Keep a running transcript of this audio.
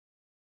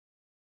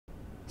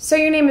So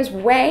your name is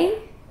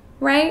Wei,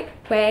 right?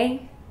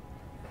 Wei?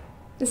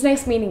 It's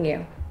nice meeting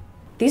you.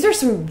 These are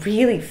some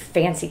really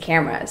fancy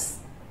cameras.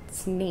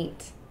 It's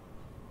neat.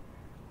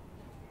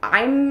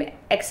 I'm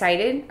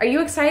excited. Are you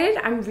excited?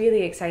 I'm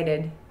really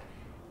excited.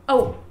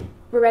 Oh,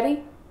 we're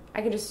ready?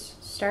 I can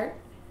just start?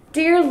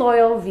 Dear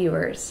loyal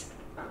viewers,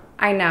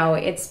 I know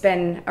it's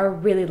been a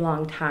really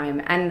long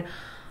time and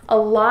a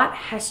lot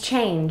has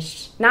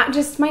changed. Not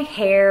just my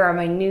hair or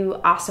my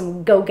new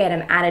awesome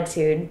go-get-em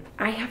attitude.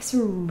 I have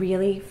some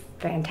really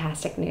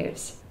fantastic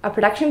news. A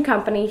production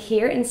company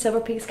here in Silver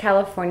Peaks,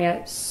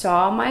 California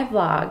saw my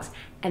vlogs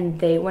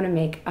and they want to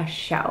make a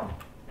show.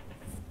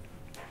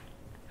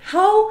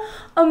 How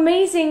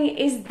amazing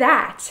is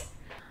that?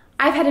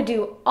 I've had to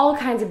do all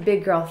kinds of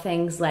big girl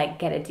things like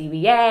get a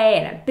DBA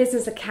and a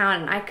business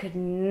account, and I could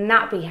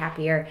not be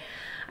happier.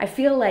 I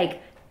feel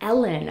like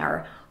Ellen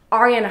or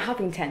Ariana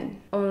Huffington,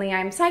 only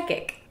I'm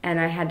psychic, and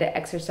I had to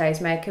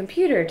exercise my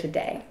computer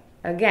today,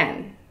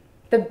 again.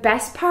 The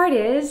best part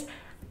is,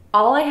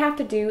 all I have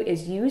to do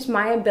is use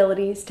my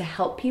abilities to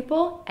help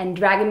people, and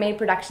Dragon Maid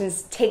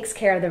Productions takes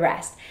care of the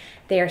rest.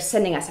 They are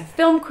sending us a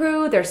film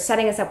crew, they're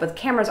setting us up with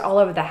cameras all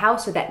over the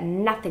house so that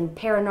nothing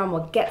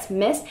paranormal gets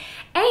missed,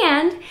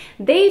 and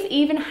they've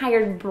even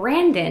hired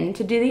Brandon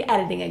to do the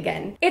editing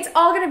again. It's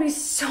all gonna be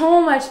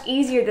so much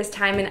easier this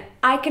time, and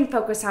I can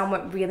focus on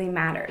what really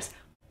matters.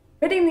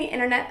 Ridding the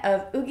internet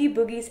of oogie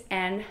boogies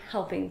and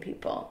helping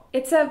people.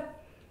 It's a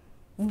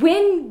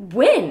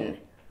win-win.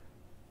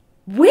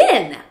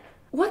 Win!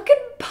 What could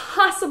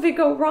possibly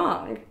go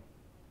wrong?